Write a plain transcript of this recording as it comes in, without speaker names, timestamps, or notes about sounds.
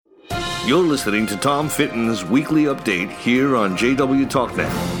You're listening to Tom Fitton's Weekly Update here on JW TalkNet.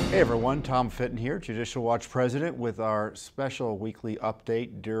 Hey everyone, Tom Fitton here, Judicial Watch President, with our special weekly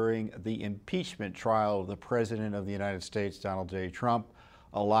update during the impeachment trial of the President of the United States, Donald J. Trump.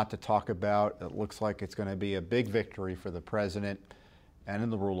 A lot to talk about. It looks like it's going to be a big victory for the President and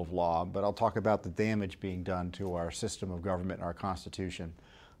in the rule of law, but I'll talk about the damage being done to our system of government and our Constitution.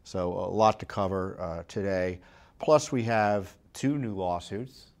 So a lot to cover today. Plus we have two new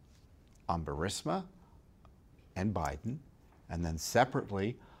lawsuits on Burisma and Biden, and then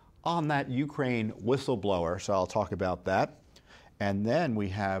separately on that Ukraine whistleblower, so I'll talk about that. And then we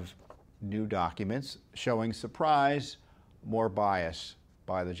have new documents showing surprise, more bias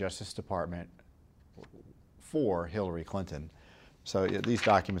by the Justice Department for Hillary Clinton. So these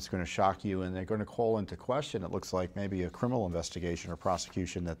documents are going to shock you, and they're going to call into question, it looks like, maybe a criminal investigation or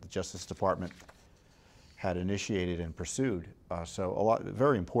prosecution that the Justice Department had initiated and pursued. So a lot,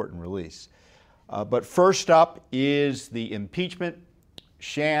 very important release. But first up is the impeachment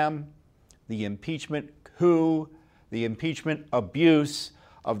sham, the impeachment coup, the impeachment abuse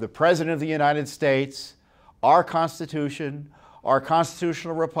of the President of the United States, our Constitution, our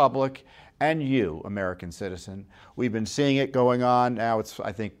constitutional republic, and you, American citizen. We've been seeing it going on now. It's,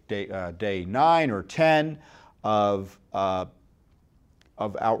 I think, day 9 or 10 of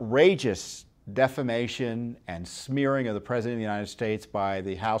outrageous defamation and smearing of the President of the United States by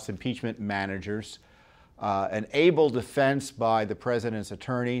the House impeachment managers, an able defense by the President's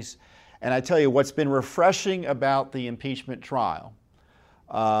attorneys. And I tell you, what's been refreshing about the impeachment trial,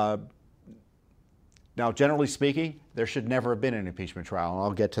 now, generally speaking, there should never have been an impeachment trial, and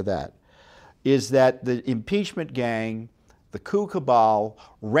I'll get to that, is that the impeachment gang, the coup cabal,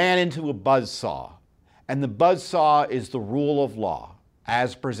 ran into a buzzsaw. And the buzzsaw is the rule of law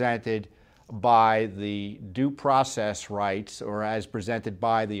as presented by the due process rights, or as presented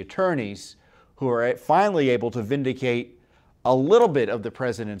by the attorneys who are finally able to vindicate a little bit of the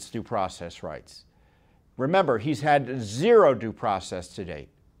President's due process rights. Remember, he's had zero due process to date.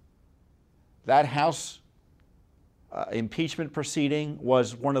 That House impeachment proceeding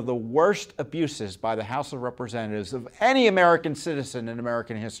was one of the worst abuses by the House of Representatives of any American citizen in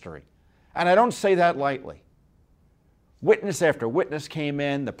American history. And I don't say that lightly. Witness after witness came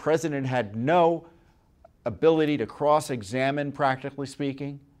in. The President had no ability to cross-examine, practically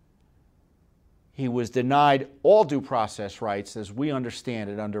speaking. He was denied all due process rights as we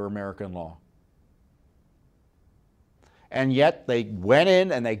understand it under American law. And yet they went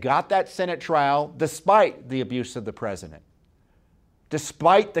in and they got that Senate trial despite the abuse of the President,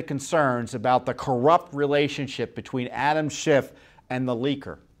 despite the concerns about the corrupt relationship between Adam Schiff and the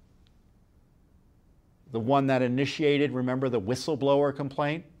leaker, the one that initiated, remember, the whistleblower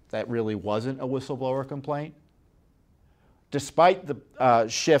complaint? That really wasn't a whistleblower complaint. Despite the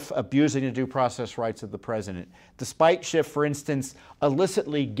Schiff abusing the due process rights of the President, despite Schiff, for instance,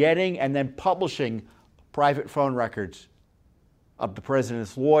 illicitly getting and then publishing private phone records of the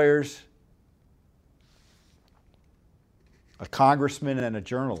President's lawyers, a congressman, and a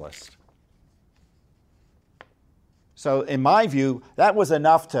journalist. So in my view, that was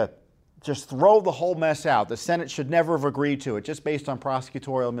enough to just throw the whole mess out. The Senate should never have agreed to it, just based on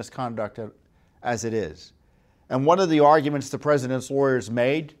prosecutorial misconduct as it is. And one of the arguments the President's lawyers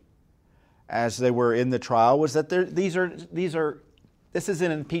made as they were in the trial was that this is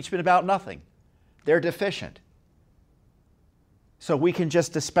an impeachment about nothing. They're deficient. So we can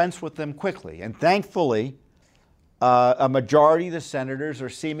just dispense with them quickly. And thankfully, a majority of the senators are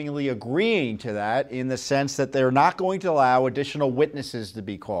seemingly agreeing to that, in the sense that they're not going to allow additional witnesses to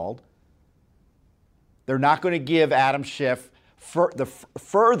be called. They're not going to give Adam Schiff the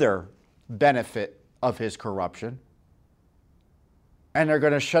further benefit of his corruption, and they're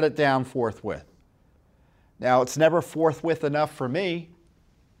going to shut it down forthwith. Now, it's never forthwith enough for me,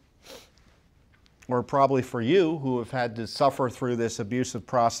 or probably for you, who have had to suffer through this abusive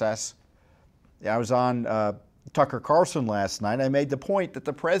process. I was on Tucker Carlson last night. I made the point that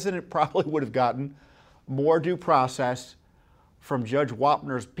the President probably would have gotten more due process from Judge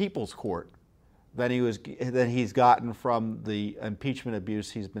Wapner's People's Court than he's gotten from the impeachment abuse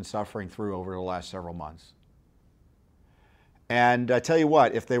he's been suffering through over the last several months. And I tell you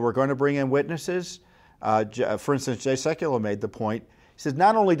what, if they were going to bring in witnesses, for instance, Jay Sekulow made the point. He says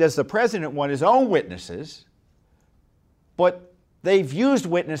not only does the President want his own witnesses, but they've used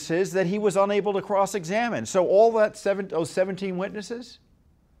witnesses that he was unable to cross-examine. So all those 17 witnesses,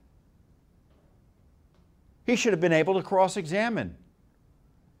 he should have been able to cross-examine.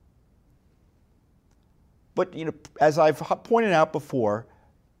 But, as I've pointed out before,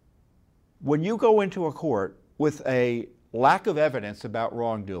 when you go into a court with a lack of evidence about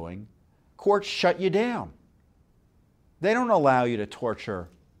wrongdoing, courts shut you down. They don't allow you to torture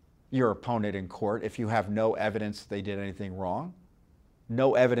your opponent in court if you have no evidence they did anything wrong,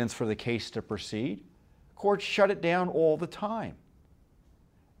 no evidence for the case to proceed. Courts shut it down all the time.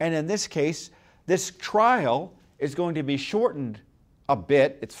 And in this case, this trial is going to be shortened a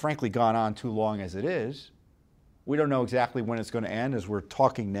bit. It's frankly gone on too long as it is. We don't know exactly when it's going to end. As we're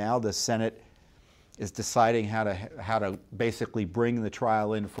talking now, the Senate is deciding how to basically bring the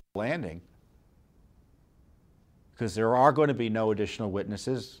trial in for landing, because there are going to be no additional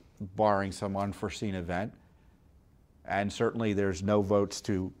witnesses, barring some unforeseen event, and certainly there's no votes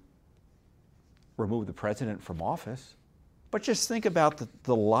to remove the president from office. But just think about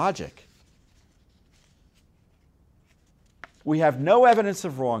the logic. We have no evidence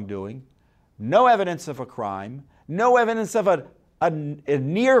of wrongdoing, no evidence of a crime, no evidence of a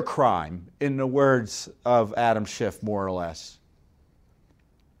near crime, in the words of Adam Schiff, more or less.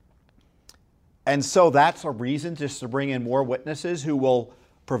 And so that's a reason just to bring in more witnesses who will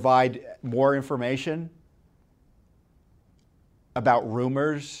provide more information about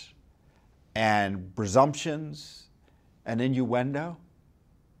rumors and presumptions and innuendo.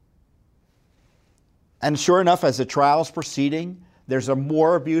 And sure enough, as the trial's proceeding, there's a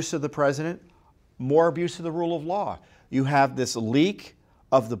more abuse of the president, more abuse of the rule of law. You have this leak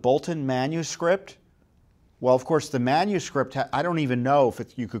of the Bolton manuscript. Well, of course, the manuscript, I don't even know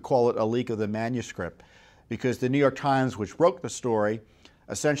if you could call it a leak of the manuscript, because the New York Times, which broke the story,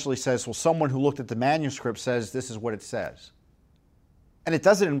 essentially says, well, someone who looked at the manuscript says this is what it says. And it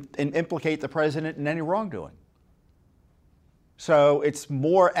doesn't implicate the president in any wrongdoing. So it's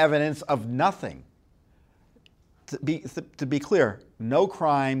more evidence of nothing. To be clear, no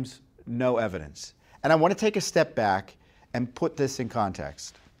crimes, no evidence. And I want to take a step back and put this in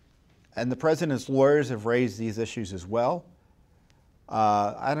context. And the president's lawyers have raised these issues as well.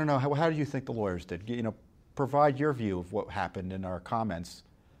 I don't know, how do you think the lawyers did? You know, provide your view of what happened in our comments,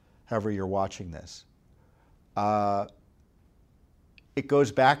 however you're watching this. It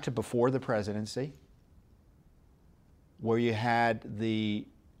goes back to before the presidency, where you had the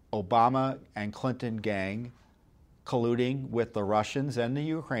Obama and Clinton gang colluding with the Russians and the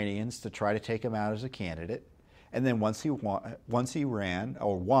Ukrainians to try to take him out as a candidate. And then once he won,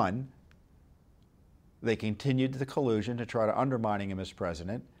 they continued the collusion to try to undermine him as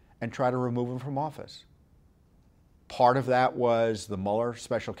president and try to remove him from office. Part of that was the Mueller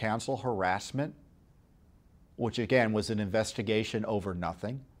special counsel harassment, which again was an investigation over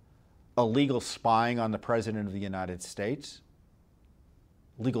nothing, illegal spying on the President of the United States,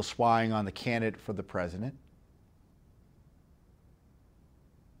 illegal spying on the candidate for the president.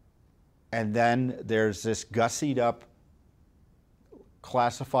 And then there's this gussied up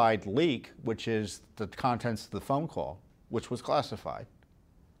classified leak, which is the contents of the phone call, which was classified,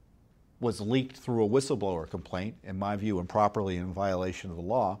 was leaked through a whistleblower complaint, in my view, improperly in violation of the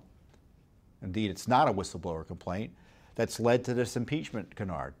law. Indeed, it's not a whistleblower complaint that's led to this impeachment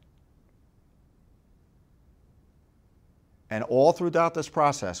canard. And all throughout this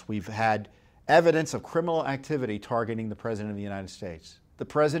process, we've had evidence of criminal activity targeting the President of the United States. The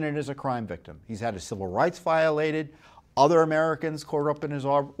president is a crime victim. He's had his civil rights violated. Other Americans caught up in his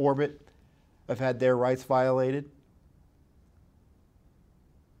orbit have had their rights violated.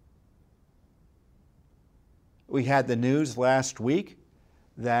 We had the news last week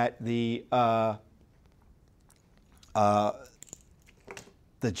that the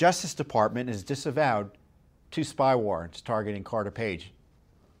Justice Department has disavowed 2 spy warrants targeting Carter Page,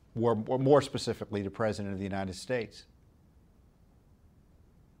 more specifically the President of the United States,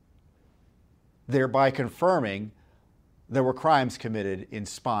 thereby confirming there were crimes committed in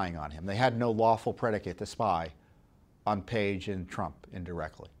spying on him. They had no lawful predicate to spy on Page and Trump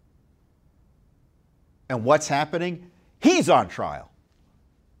indirectly. And what's happening? He's on trial.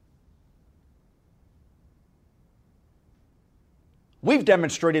 We've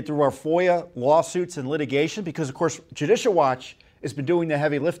demonstrated through our FOIA lawsuits and litigation, because of course Judicial Watch has been doing the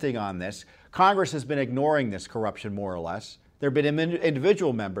heavy lifting on this. Congress has been ignoring this corruption more or less. There have been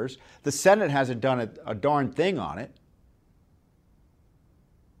individual members. The Senate hasn't done a darn thing on it,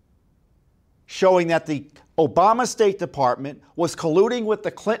 showing that the Obama State Department was colluding with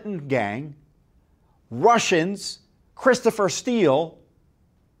the Clinton gang, Russians, Christopher Steele,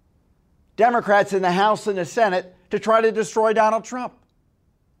 Democrats in the House and the Senate to try to destroy Donald Trump.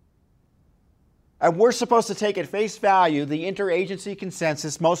 And we're supposed to take at face value the interagency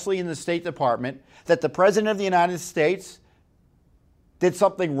consensus, mostly in the State Department, that the President of the United States did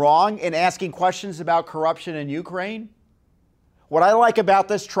something wrong in asking questions about corruption in Ukraine. What I like about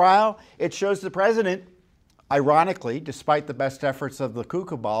this trial, it shows the president ironically, despite the best efforts of the coup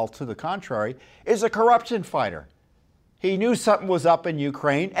cabal to the contrary, is a corruption fighter. He knew something was up in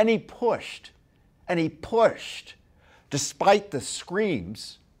Ukraine, and he pushed, despite the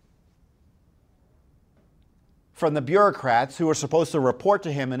screams from the bureaucrats who were supposed to report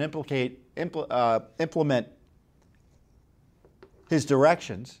to him and implement his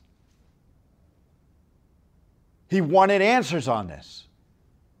directions. He wanted answers on this.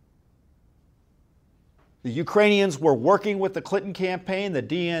 The Ukrainians were working with the Clinton campaign, the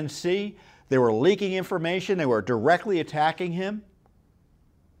DNC. They were leaking information. They were directly attacking him.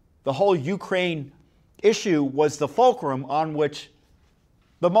 The whole Ukraine issue was the fulcrum on which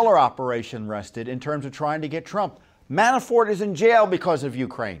the Mueller operation rested in terms of trying to get Trump. Manafort is in jail because of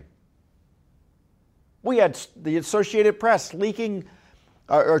Ukraine. We had the Associated Press leaking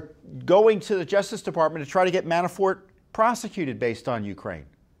or going to the Justice Department to try to get Manafort prosecuted based on Ukraine.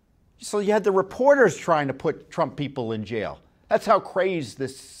 So you had the reporters trying to put Trump people in jail. That's how crazed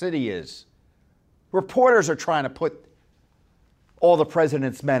this city is. Reporters are trying to put all the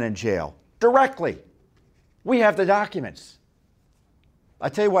president's men in jail directly. We have the documents. I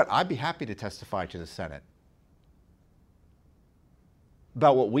tell you what, I'd be happy to testify to the Senate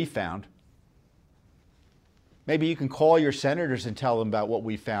about what we found. Maybe you can call your senators and tell them about what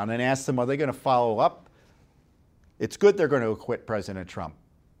we found and ask them, are they going to follow up? It's good they're going to acquit President Trump,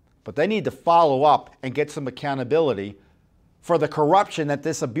 but they need to follow up and get some accountability for the corruption that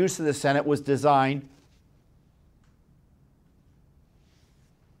this abuse of the Senate was designed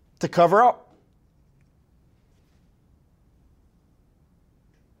to cover up.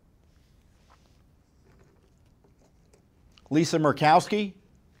 Lisa Murkowski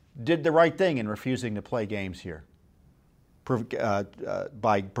did the right thing in refusing to play games here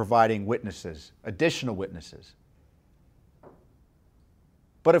by providing witnesses, additional witnesses.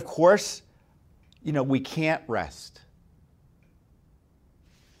 But of course, we can't rest.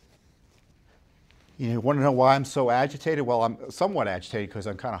 You want to know why I'm so agitated? Well, I'm somewhat agitated because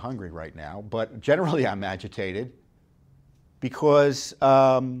I'm kind of hungry right now, but generally I'm agitated because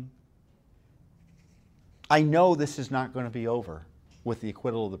I know this is not going to be over with the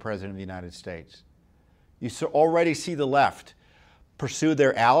acquittal of the President of the United States. You already see the left pursue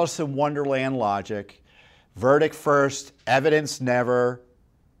their Alice in Wonderland logic, verdict first, evidence never.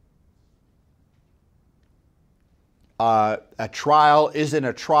 A trial isn't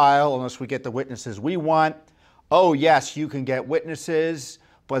a trial unless we get the witnesses we want. Oh, yes, you can get witnesses,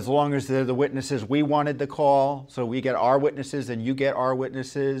 but as long as they're the witnesses we wanted to call, so we get our witnesses and you get our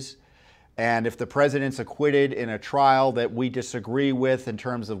witnesses. And if the president's acquitted in a trial that we disagree with in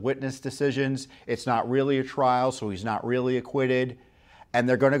terms of witness decisions, it's not really a trial, so he's not really acquitted. And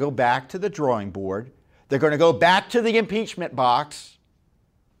they're going to go back to the drawing board. They're going to go back to the impeachment box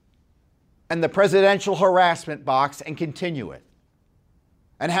and the presidential harassment box and continue it.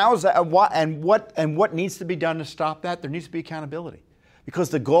 And how is that? And what needs to be done to stop that? There needs to be accountability. Because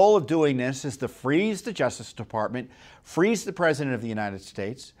the goal of doing this is to freeze the Justice Department, freeze the President of the United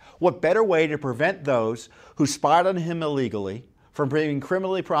States. What better way to prevent those who spied on him illegally from being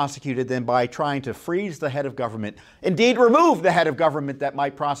criminally prosecuted than by trying to freeze the head of government, indeed remove the head of government that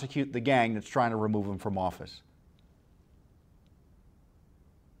might prosecute the gang that's trying to remove him from office?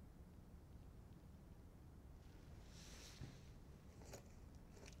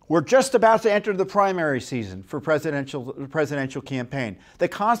 We're just about to enter the primary season for presidential campaign. The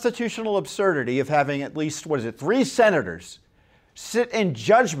constitutional absurdity of having at least, 3 senators sit in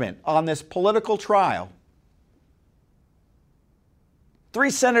judgment on this political trial. 3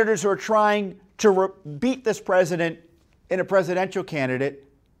 senators who are trying to beat this president in a presidential candidate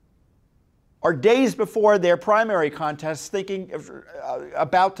are days before their primary contest thinking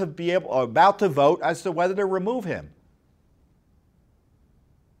about to vote as to whether to remove him.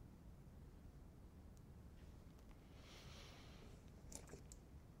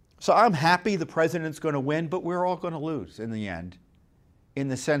 So I'm happy the president's going to win, but we're all going to lose in the end, in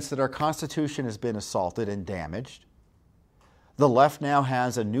the sense that our Constitution has been assaulted and damaged. The left now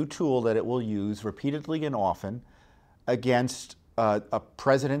has a new tool that it will use repeatedly and often against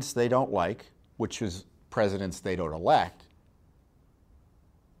presidents they don't like, which is presidents they don't elect.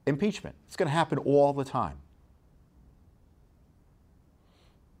 Impeachment. It's going to happen all the time.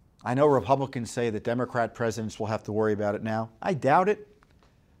 I know Republicans say that Democrat presidents will have to worry about it now. I doubt it.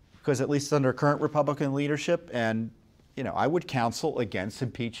 Because at least under current Republican leadership, and I would counsel against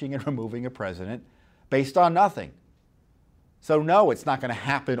impeaching and removing a president based on nothing. So no, it's not going to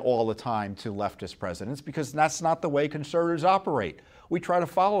happen all the time to leftist presidents because that's not the way conservatives operate. We try to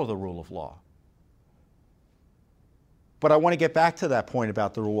follow the rule of law. But I want to get back to that point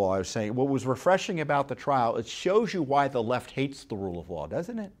about the rule of law. I was saying what was refreshing about the trial, it shows you why the left hates the rule of law,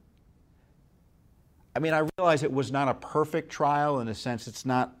 doesn't it? I mean, I realize it was not a perfect trial in a sense. It's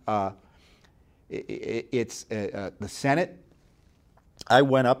not, the Senate. I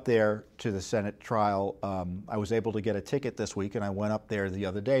went up there to the Senate trial. I was able to get a ticket this week, and I went up there the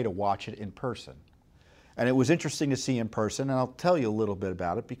other day to watch it in person. And it was interesting to see in person, and I'll tell you a little bit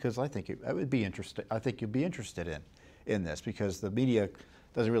about it because I think it would be interesting. I think you'd be interested in this because the media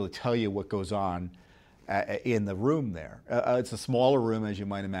doesn't really tell you what goes on in the room there. It's a smaller room, as you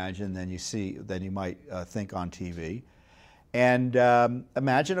might imagine, than you might think on TV. And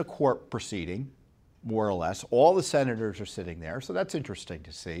imagine a court proceeding, more or less. All the senators are sitting there, so that's interesting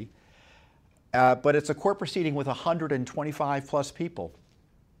to see. But it's a court proceeding with 125 plus people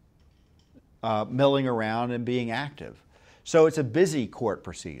milling around and being active. So it's a busy court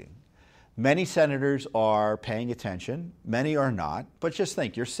proceeding. Many senators are paying attention, many are not, but just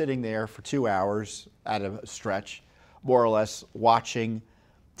think, you're sitting there for 2 hours at a stretch, more or less, watching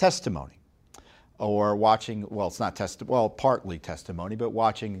testimony. Or watching, well, it's not partly testimony, but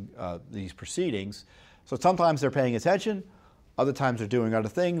watching these proceedings. So sometimes they're paying attention, other times they're doing other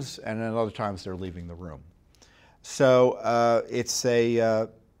things, and then other times they're leaving the room. So it's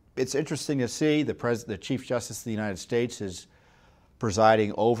interesting to see. The Chief Justice of the United States is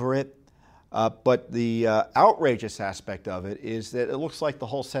presiding over it. But the outrageous aspect of it is that it looks like the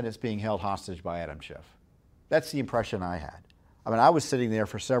whole Senate's being held hostage by Adam Schiff. That's the impression I had. I mean, I was sitting there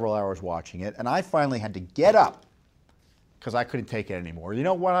for several hours watching it, and I finally had to get up because I couldn't take it anymore. You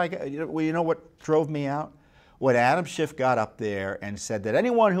know what drove me out? When Adam Schiff got up there and said that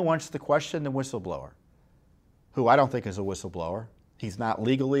anyone who wants to question the whistleblower, who I don't think is a whistleblower, he's not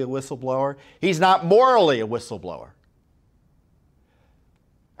legally a whistleblower, he's not morally a whistleblower.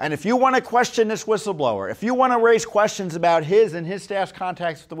 And if you want to question this whistleblower, if you want to raise questions about his and his staff's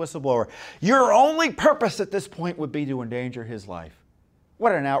contacts with the whistleblower, your only purpose at this point would be to endanger his life.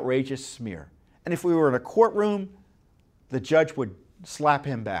 What an outrageous smear. And if we were in a courtroom, the judge would slap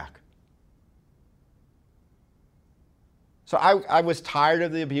him back. So I was tired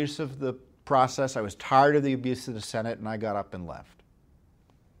of the abuse of the process. I was tired of the abuse of the Senate, and I got up and left.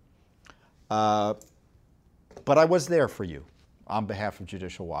 But I was there for you on behalf of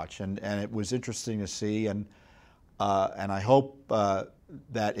Judicial Watch, and it was interesting to see, and I hope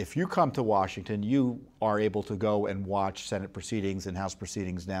that if you come to Washington, you are able to go and watch Senate proceedings and House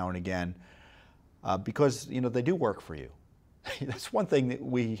proceedings now and again, because they do work for you. That's one thing that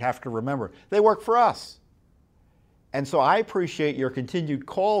we have to remember. They work for us. And so I appreciate your continued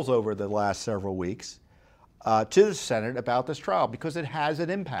calls over the last several weeks to the Senate about this trial, because it has an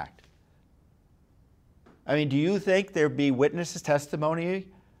impact. I mean, do you think there'd be witnesses' testimony,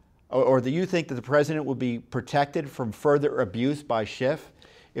 or do you think that the president would be protected from further abuse by Schiff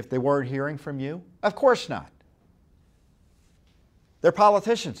if they weren't hearing from you? Of course not. They're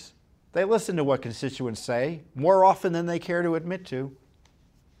politicians. They listen to what constituents say more often than they care to admit to,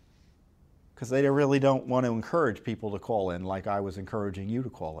 because they really don't want to encourage people to call in like I was encouraging you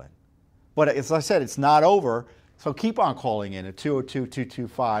to call in. But as I said, it's not over, so keep on calling in at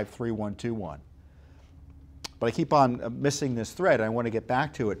 202-225-3121. But I keep on missing this thread. I want to get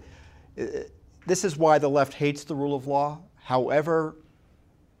back to it. This is why the left hates the rule of law. However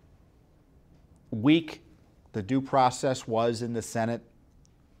weak the due process was in the Senate,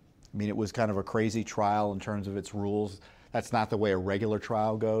 I mean, it was kind of a crazy trial in terms of its rules. That's not the way a regular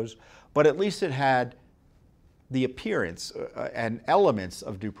trial goes. But at least it had the appearance and elements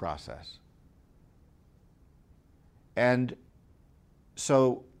of due process. And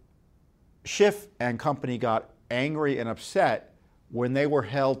so Schiff and company got angry and upset when they were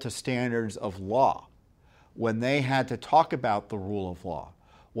held to standards of law, when they had to talk about the rule of law,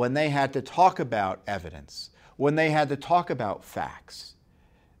 when they had to talk about evidence, when they had to talk about facts.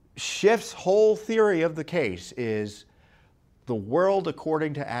 Schiff's whole theory of the case is the world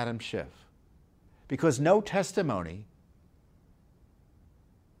according to Adam Schiff, because no testimony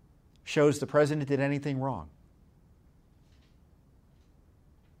shows the president did anything wrong.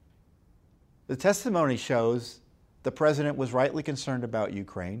 The testimony shows the president was rightly concerned about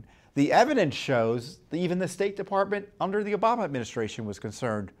Ukraine. The evidence shows that even the State Department under the Obama administration was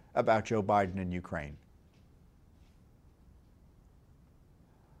concerned about Joe Biden and Ukraine.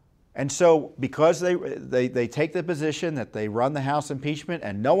 And so because they take the position that they run the House impeachment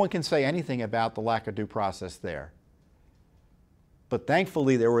and no one can say anything about the lack of due process there. But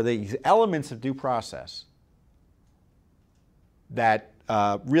thankfully there were these elements of due process that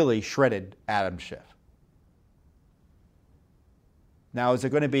really shredded Adam Schiff. Now,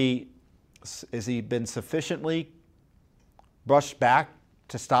 has he been sufficiently brushed back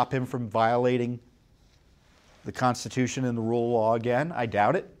to stop him from violating the Constitution and the rule of law again? I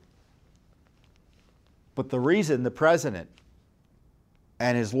doubt it. But the reason the president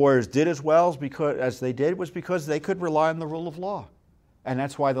and his lawyers did as well as they did was because they could rely on the rule of law. And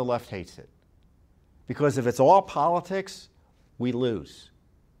that's why the left hates it. Because if it's all politics, we lose.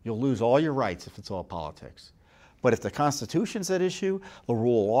 You'll lose all your rights if it's all politics. But if the Constitution's at issue, the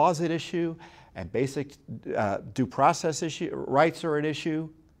rule of law is at issue, and basic due process rights are at issue,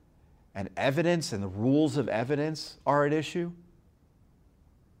 and evidence and the rules of evidence are at issue.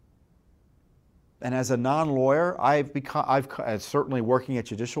 And as a non-lawyer, I've certainly working at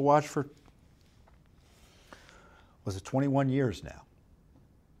Judicial Watch for, 21 years now,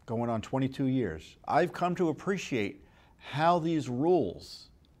 going on 22 years. I've come to appreciate how these rules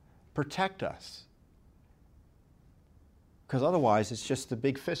protect us. Because otherwise, it's just a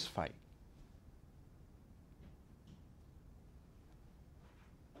big fist fight.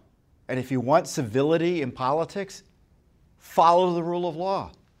 And if you want civility in politics, follow the rule of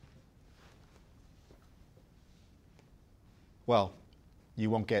law. Well, you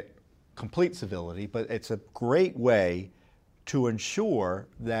won't get complete civility, but it's a great way to ensure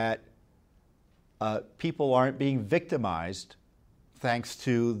that people aren't being victimized thanks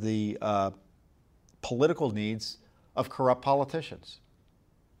to the political needs of corrupt politicians.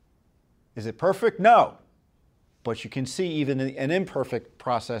 Is it perfect? No. But you can see even an imperfect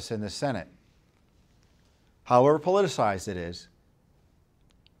process in the Senate, however politicized it is,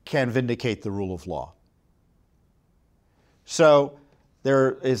 can vindicate the rule of law. So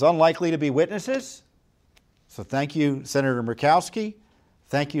there is unlikely to be witnesses. So thank you, Senator Murkowski.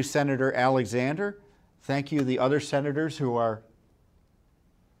 Thank you, Senator Alexander. Thank you, the other senators who are...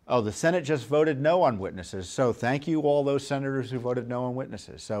 Oh, the Senate just voted no on witnesses. So thank you, all those senators who voted no on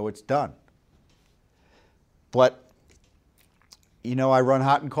witnesses. So it's done. But, you know, I run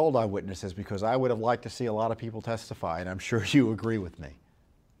hot and cold on witnesses because I would have liked to see a lot of people testify, and I'm sure you agree with me.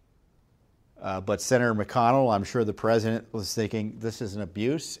 But Senator McConnell, I'm sure the president was thinking this is an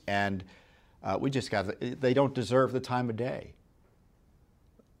abuse, and they don't deserve the time of day.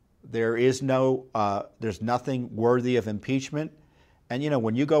 There's nothing worthy of impeachment. And, you know,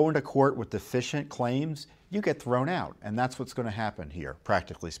 when you go into court with deficient claims, you get thrown out. And that's what's going to happen here,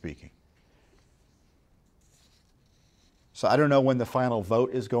 practically speaking. So I don't know when the final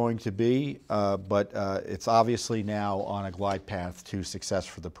vote is going to be, but it's obviously now on a glide path to success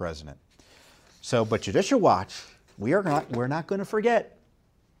for the president. So, but Judicial Watch, we're not going to forget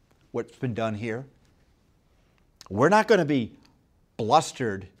what's been done here. We're not going to be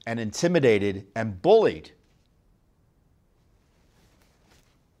blustered and intimidated and bullied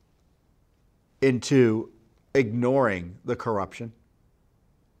into ignoring the corruption.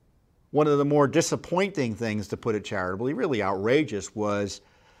 One of the more disappointing things, to put it charitably, really outrageous, was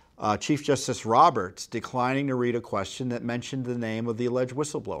Chief Justice Roberts declining to read a question that mentioned the name of the alleged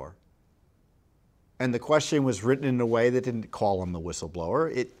whistleblower. And the question was written in a way that didn't call him the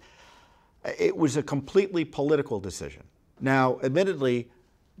whistleblower. It was a completely political decision. Now, admittedly,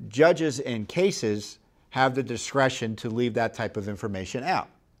 judges in cases have the discretion to leave that type of information out,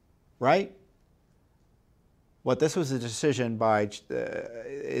 right? But this was a decision by,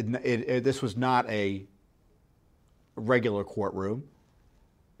 this was not a regular courtroom.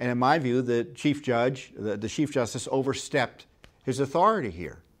 And in my view, the Chief Judge, the Chief Justice overstepped his authority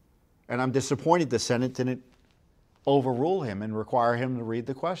here. And I'm disappointed the Senate didn't overrule him and require him to read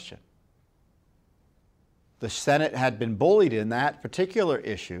the question. The Senate had been bullied in that particular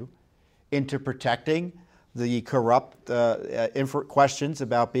issue into protecting the corrupt questions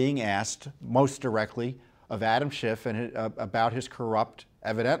about being asked most directly of Adam Schiff and about his corrupt,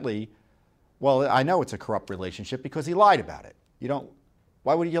 evidently, well, I know it's a corrupt relationship because he lied about it.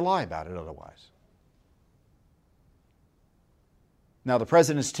 Why would you lie about it otherwise? Now, the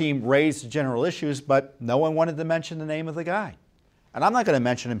president's team raised general issues, but no one wanted to mention the name of the guy. And I'm not going to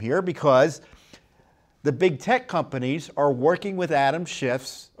mention him here because the big tech companies are working with Adam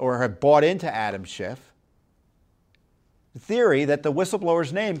Schiff's, or have bought into Adam Schiff, the theory that the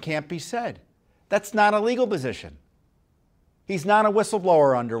whistleblower's name can't be said. That's not a legal position. He's not a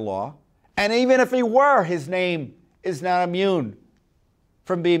whistleblower under law. And even if he were, his name is not immune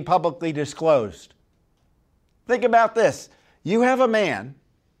from being publicly disclosed. Think about this. You have a man,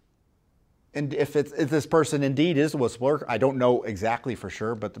 and if this person indeed is a whistleblower, I don't know exactly for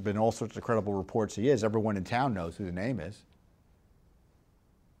sure, but there have been all sorts of credible reports he is. Everyone in town knows who the name is.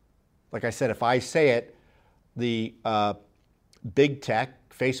 Like I said, if I say it, the big tech,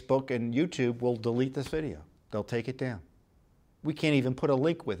 Facebook and YouTube will delete this video. They'll take it down. We can't even put a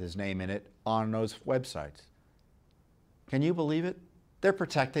link with his name in it on those websites. Can you believe it? They're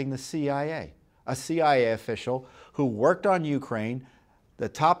protecting the CIA, a CIA official who worked on Ukraine, the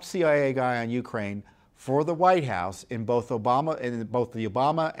top CIA guy on Ukraine for the White House in both the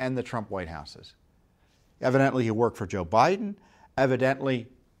Obama and the Trump White Houses. Evidently, he worked for Joe Biden. Evidently,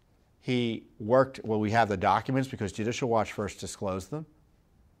 he worked, well, we have the documents because Judicial Watch first disclosed them.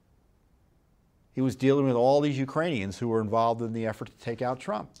 He was dealing with all these Ukrainians who were involved in the effort to take out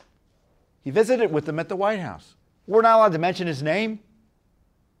Trump. He visited with them at the White House. We're not allowed to mention his name.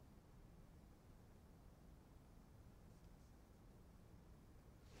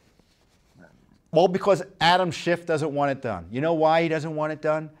 Well, because Adam Schiff doesn't want it done. You know why he doesn't want it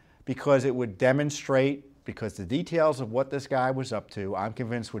done? Because it would demonstrate, because the details of what this guy was up to, I'm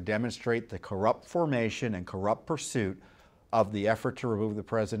convinced would demonstrate the corrupt formation and corrupt pursuit of the effort to remove the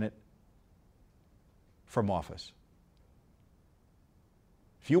president from office.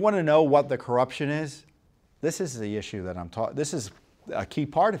 If you want to know what the corruption is, this is the issue that I'm talking. This is a key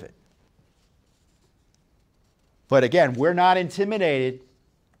part of it. But again, we're not intimidated.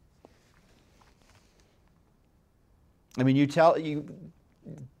 I mean,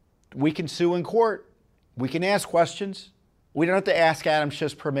 we can sue in court. We can ask questions. We don't have to ask Adam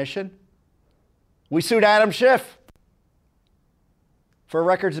Schiff's permission. We sued Adam Schiff for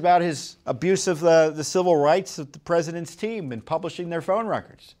records about his abuse of the civil rights of the president's team and publishing their phone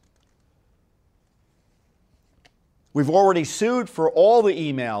records. We've already sued for all the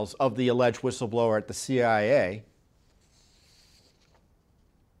emails of the alleged whistleblower at the CIA.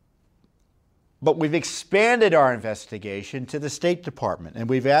 But we've expanded our investigation to the State Department, and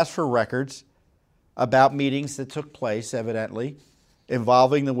we've asked for records about meetings that took place, evidently,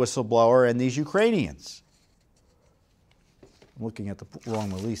 involving the whistleblower and these Ukrainians. I'm looking at the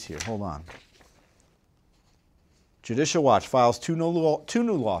wrong release here. Hold on. Judicial Watch files two new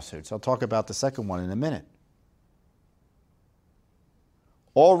lawsuits. I'll talk about the second one in a minute.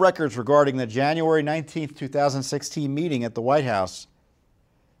 All records regarding the January 19th, 2016 meeting at the White House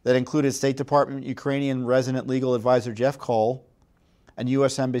that included State Department Ukrainian resident legal advisor Jeff Cole and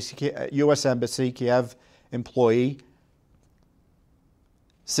U.S. Embassy Kiev employee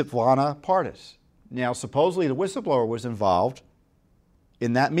Svetlana Pardis. Now, supposedly the whistleblower was involved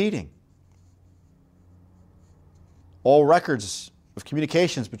in that meeting. All records of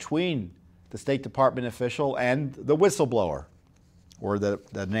communications between the State Department official and the whistleblower, or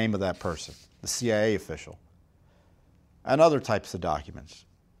the name of that person, the CIA official, and other types of documents.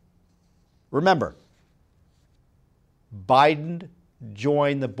 Remember, Biden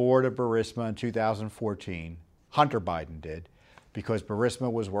joined the board of Burisma in 2014. Hunter Biden did, because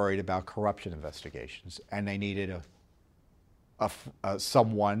Burisma was worried about corruption investigations, and they needed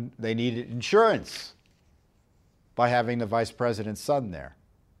they needed insurance by having the vice president's son there.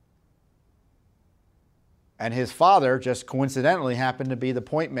 And his father just coincidentally happened to be the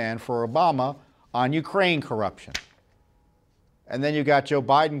point man for Obama on Ukraine corruption. And then you got Joe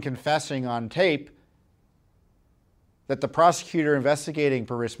Biden confessing on tape that the prosecutor investigating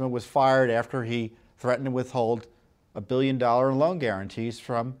Burisma was fired after he threatened to withhold $1 billion in loan guarantees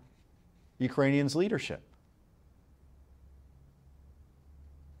from Ukrainians' leadership.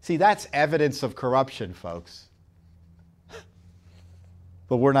 See, that's evidence of corruption, folks.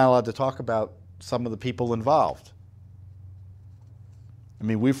 But we're not allowed to talk about some of the people involved. I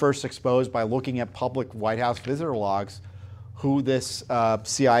mean, we first exposed by looking at public White House visitor logs who this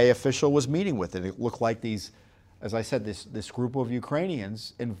CIA official was meeting with. And it looked like these, as I said, this group of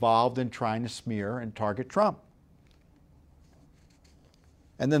Ukrainians involved in trying to smear and target Trump.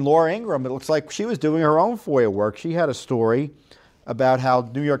 And then Laura Ingraham, it looks like she was doing her own FOIA work. She had a story about how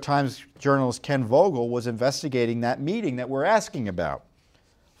New York Times journalist Ken Vogel was investigating that meeting that we're asking about.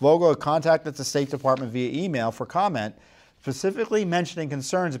 Vogel had contacted the State Department via email for comment, specifically mentioning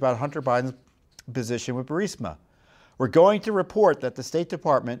concerns about Hunter Biden's position with Burisma. We're going to report that the State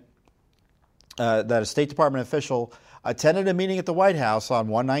Department, that a State Department official attended a meeting at the White House on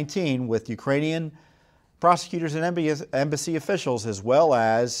 1/19 with Ukrainian prosecutors and embassy officials, as well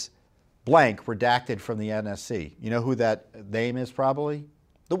as blank redacted from the NSC. You know who that name is probably?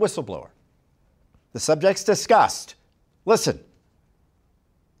 The whistleblower. The subjects discussed, listen,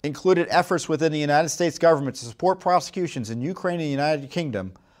 included efforts within the United States government to support prosecutions in Ukraine and the United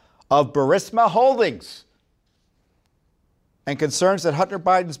Kingdom of Burisma Holdings, and concerns that Hunter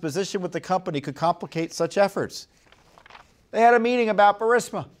Biden's position with the company could complicate such efforts. They had a meeting about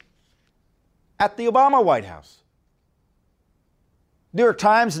Burisma at the Obama White House. New York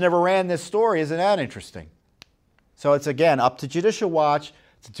Times never ran this story. Isn't that interesting? So it's, again, up to Judicial Watch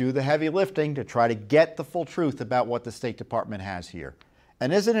to do the heavy lifting to try to get the full truth about what the State Department has here.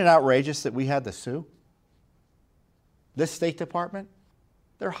 And isn't it outrageous that we had to sue? This State Department,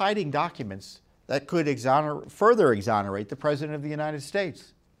 they're hiding documents that could further exonerate the President of the United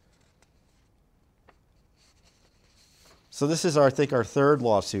States. So this is, I think, our third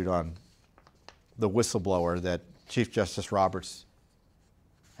lawsuit on the whistleblower that Chief Justice Roberts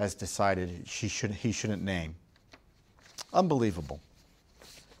has decided he shouldn't name. Unbelievable.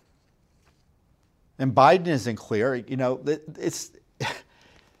 And Biden isn't clear. You know, it's,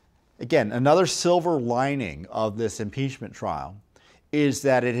 again, another silver lining of this impeachment trial is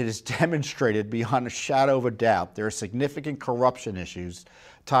that it has demonstrated beyond a shadow of a doubt there are significant corruption issues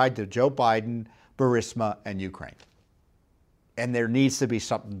tied to Joe Biden, Burisma, and Ukraine. And there needs to be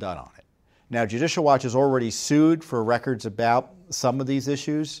something done on it. Now, Judicial Watch has already sued for records about some of these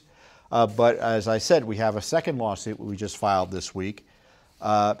issues, but as I said, we have a second lawsuit we just filed this week,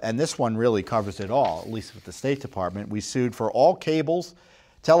 and this one really covers it all, at least with the State Department. We sued for all cables,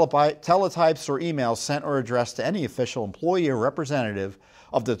 teletypes, or emails sent or addressed to any official, employee, or representative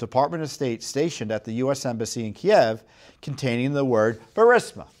of the Department of State stationed at the U.S. Embassy in Kiev containing the word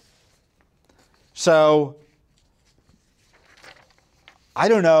Burisma. So, I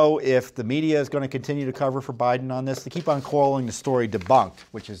don't know if the media is going to continue to cover for Biden on this. They keep on calling the story debunked,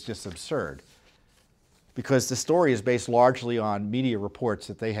 which is just absurd, because the story is based largely on media reports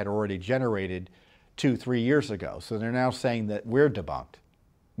that they had already generated 2-3 years ago. So they're now saying that we're debunked,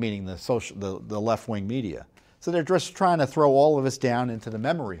 meaning the left-wing media. So they're just trying to throw all of us down into the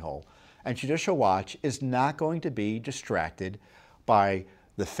memory hole. And Judicial Watch is not going to be distracted by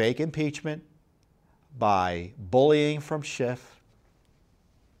the fake impeachment, by bullying from Schiff,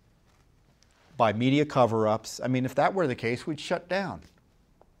 by media cover-ups. I mean, if that were the case, we'd shut down.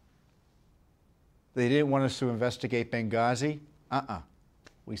 They didn't want us to investigate Benghazi.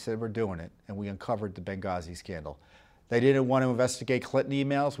 We said we're doing it, and we uncovered the Benghazi scandal. They didn't want to investigate Clinton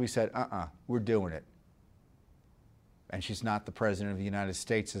emails. We said, we're doing it. And she's not the President of the United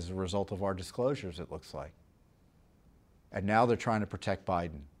States as a result of our disclosures, it looks like. And now they're trying to protect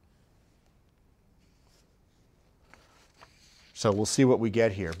Biden. So we'll see what we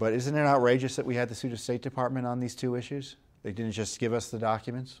get here. But isn't it outrageous that we had to sue the State Department on these two issues? They didn't just give us the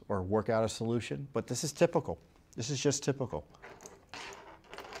documents or work out a solution. But this is typical. This is just typical.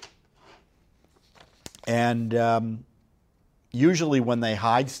 And usually when they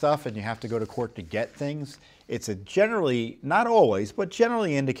hide stuff and you have to go to court to get things, it's a generally, not always, but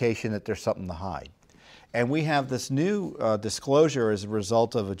generally indication that there's something to hide. And we have this new disclosure as a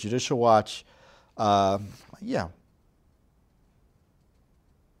result of a Judicial Watch,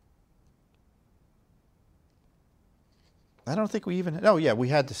 I don't think we even, we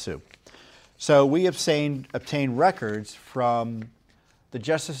had to sue. So we obtained records from the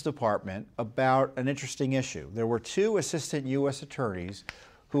Justice Department about an interesting issue. There were two assistant U.S. attorneys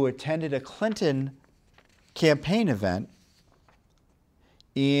who attended a Clinton campaign event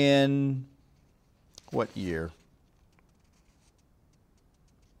in what year?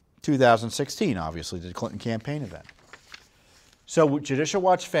 2016, obviously, the Clinton campaign event. So Judicial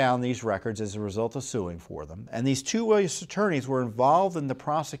Watch found these records as a result of suing for them. And these two U.S. attorneys were involved in the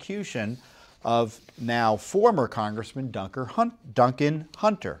prosecution of now former Congressman Duncan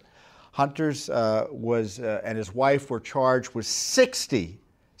Hunter. Hunter's and his wife were charged with 60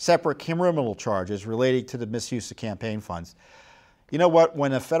 separate criminal charges relating to the misuse of campaign funds. You know what?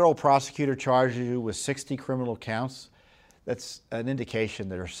 When a federal prosecutor charges you with 60 criminal counts, that's an indication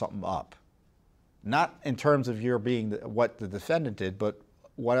that there's something up. Not in terms of your being what the defendant did, but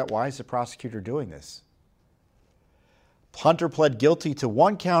why is the prosecutor doing this? Hunter pled guilty to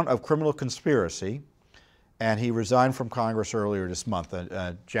one count of criminal conspiracy, and he resigned from Congress earlier this month,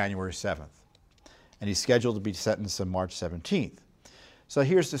 January 7th. And he's scheduled to be sentenced on March 17th. So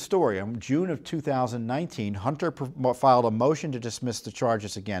here's the story. In June of 2019, Hunter filed a motion to dismiss the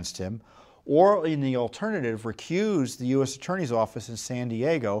charges against him, or in the alternative, recused the U.S. Attorney's Office in San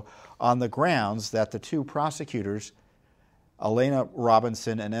Diego on the grounds that the two prosecutors, Elena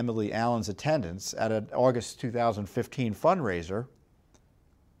Robinson and Emily Allen's attendance at an August 2015 fundraiser,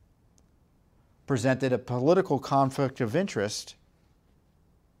 presented a political conflict of interest,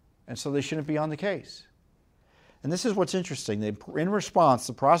 and so they shouldn't be on the case. And this is what's interesting. In response,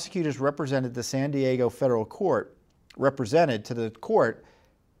 the prosecutors represented the San Diego federal court, represented to the court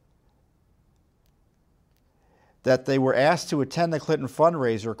that they were asked to attend the Clinton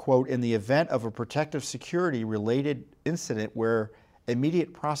fundraiser, quote, in the event of a protective security related incident where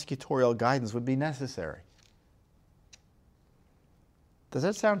immediate prosecutorial guidance would be necessary. Does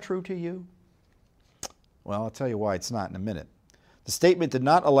that sound true to you? Well, I'll tell you why it's not in a minute. The statement did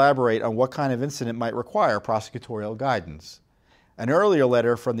not elaborate on what kind of incident might require prosecutorial guidance. An earlier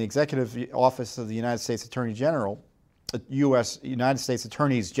letter from the Executive Office of the United States Attorney General United States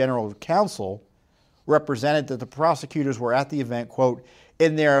Attorney's General Counsel represented that the prosecutors were at the event, quote,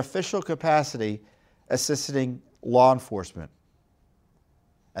 in their official capacity assisting law enforcement.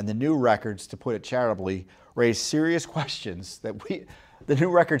 And the new records, to put it charitably, raised serious questions the new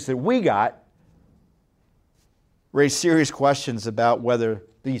records that we got raised serious questions about whether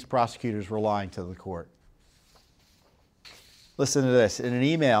these prosecutors were lying to the court. Listen to this. In an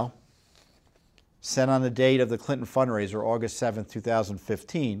email sent on the date of the Clinton fundraiser, August 7,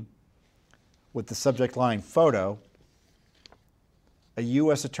 2015, with the subject line photo, a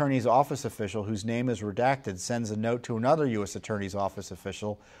U.S. Attorney's Office official whose name is redacted sends a note to another U.S. Attorney's Office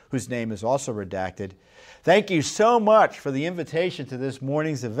official whose name is also redacted. Thank you so much for the invitation to this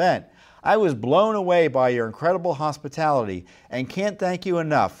morning's event. I was blown away by your incredible hospitality and can't thank you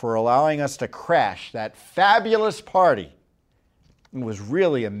enough for allowing us to crash that fabulous party. It was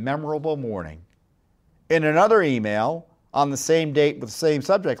really a memorable morning. In another email on the same date with the same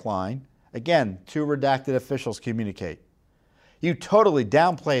subject line, again, two redacted officials communicate. You totally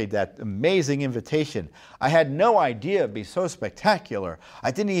downplayed that amazing invitation. I had no idea it'd be so spectacular.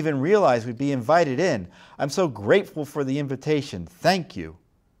 I didn't even realize we'd be invited in. I'm so grateful for the invitation. Thank you.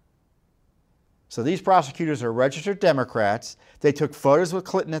 So these prosecutors are registered Democrats. They took photos with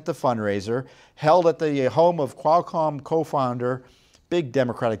Clinton at the fundraiser, held at the home of Qualcomm co-founder, big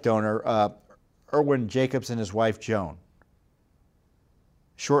Democratic donor, Irwin Jacobs and his wife, Joan.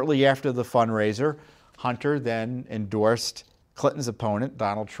 Shortly after the fundraiser, Hunter then endorsed Clinton's opponent,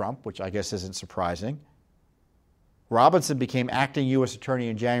 Donald Trump, which I guess isn't surprising. Robinson became acting U.S. Attorney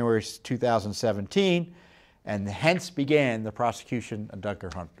in January 2017, and hence began the prosecution of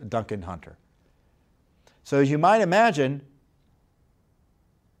Duncan Hunter. So as you might imagine,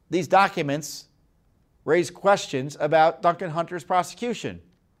 these documents raise questions about Duncan Hunter's prosecution,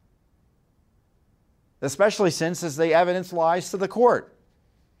 especially since, as the evidence lies to the court,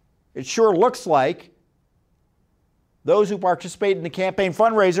 it sure looks like those who participated in the campaign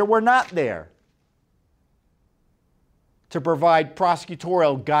fundraiser were not there to provide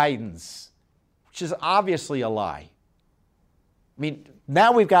prosecutorial guidance, which is obviously a lie. I mean,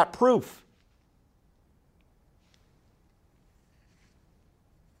 now we've got proof.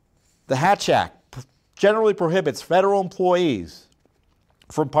 The Hatch Act generally prohibits federal employees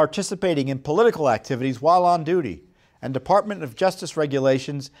from participating in political activities while on duty, and Department of Justice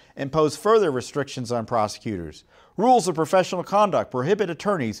regulations impose further restrictions on prosecutors. Rules of professional conduct prohibit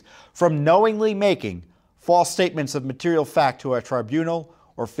attorneys from knowingly making false statements of material fact to a tribunal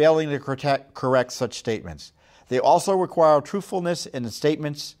or failing to correct such statements. They also require truthfulness in the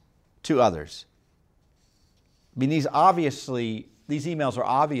statements to others. I mean, these emails are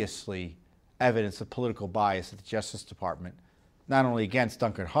obviously evidence of political bias at the Justice Department, not only against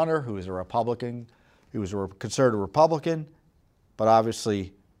Duncan Hunter, who is a Republican, who was a conservative Republican, but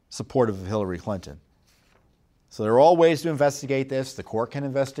obviously supportive of Hillary Clinton. So there are all ways to investigate this. The court can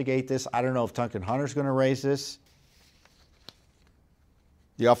investigate this. I don't know if Duncan Hunter's going to raise this.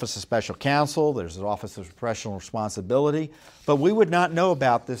 The Office of Special Counsel, there's the Office of Professional Responsibility, but we would not know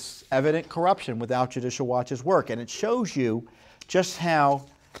about this evident corruption without Judicial Watch's work, and it shows you just how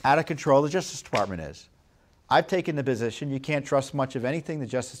out of control the Justice Department is. I've taken the position you can't trust much of anything the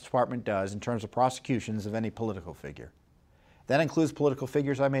Justice Department does in terms of prosecutions of any political figure. That includes political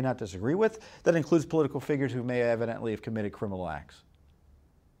figures I may not disagree with. That includes political figures who may evidently have committed criminal acts.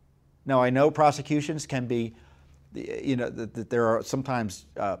 Now, I know prosecutions can be, that there are sometimes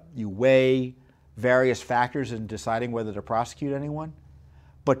you weigh various factors in deciding whether to prosecute anyone.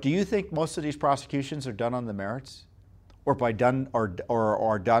 But do you think most of these prosecutions are done on the merits, or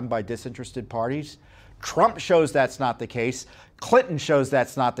are done by disinterested parties? Trump shows that's not the case. Clinton shows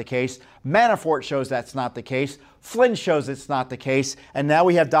that's not the case. Manafort shows that's not the case. Flynn shows it's not the case. And now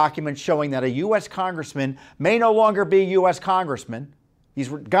we have documents showing that a U.S. congressman may no longer be a U.S. congressman. He's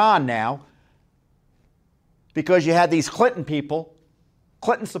gone now because you had these Clinton people,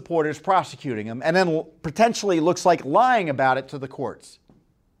 Clinton supporters, prosecuting him, and then potentially looks like lying about it to the courts.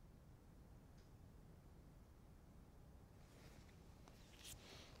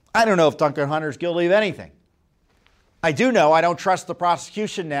 I don't know if Duncan Hunter's guilty of anything. I do know I don't trust the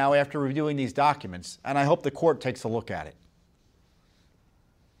prosecution now after reviewing these documents, and I hope the court takes a look at it.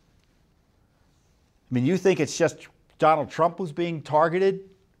 I mean, you think it's just Donald Trump who's being targeted,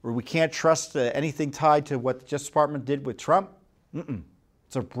 or we can't trust anything tied to what the Justice Department did with Trump?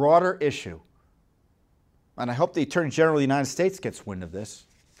 It's a broader issue. And I hope the Attorney General of the United States gets wind of this.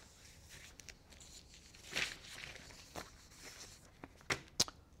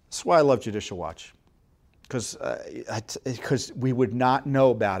 That's why I love Judicial Watch, because we would not know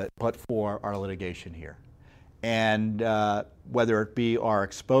about it but for our litigation here. And whether it be our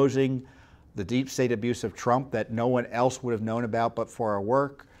exposing the deep state abuse of Trump that no one else would have known about but for our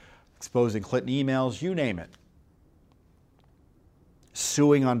work, exposing Clinton emails, you name it.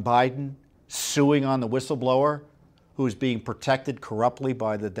 Suing on Biden, suing on the whistleblower who is being protected corruptly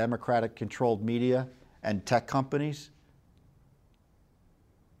by the Democratic-controlled media and tech companies.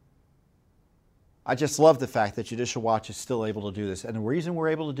 I just love the fact that Judicial Watch is still able to do this. And the reason we're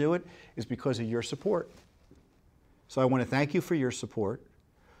able to do it is because of your support. So I want to thank you for your support.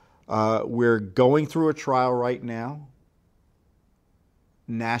 We're going through a trial right now,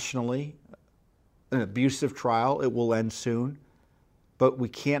 nationally, an abusive trial. It will end soon. But we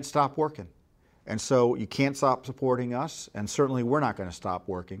can't stop working. And so you can't stop supporting us, and certainly we're not going to stop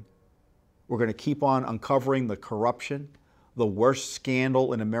working. We're going to keep on uncovering the corruption, the worst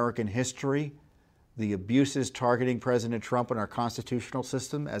scandal in American history, the abuses targeting President Trump and our constitutional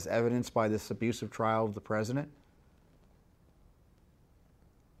system as evidenced by this abusive trial of the president.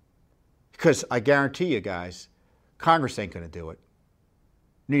 Because I guarantee you guys, Congress ain't going to do it.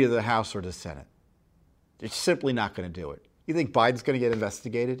 Neither the House or the Senate. They're simply not going to do it. You think Biden's going to get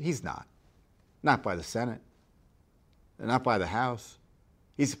investigated? He's not. Not by the Senate. Not by the House.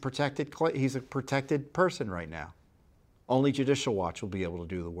 He's a protected person right now. Only Judicial Watch will be able to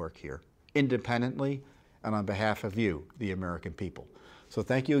do the work here, independently and on behalf of you, the American people. So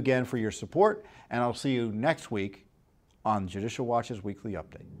thank you again for your support, and I'll see you next week on Judicial Watch's Weekly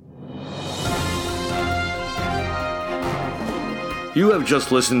Update. You have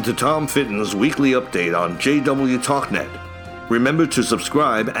just listened to Tom Fitton's Weekly Update on JW TalkNet. Remember to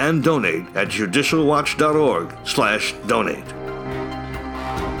subscribe and donate at judicialwatch.org/donate.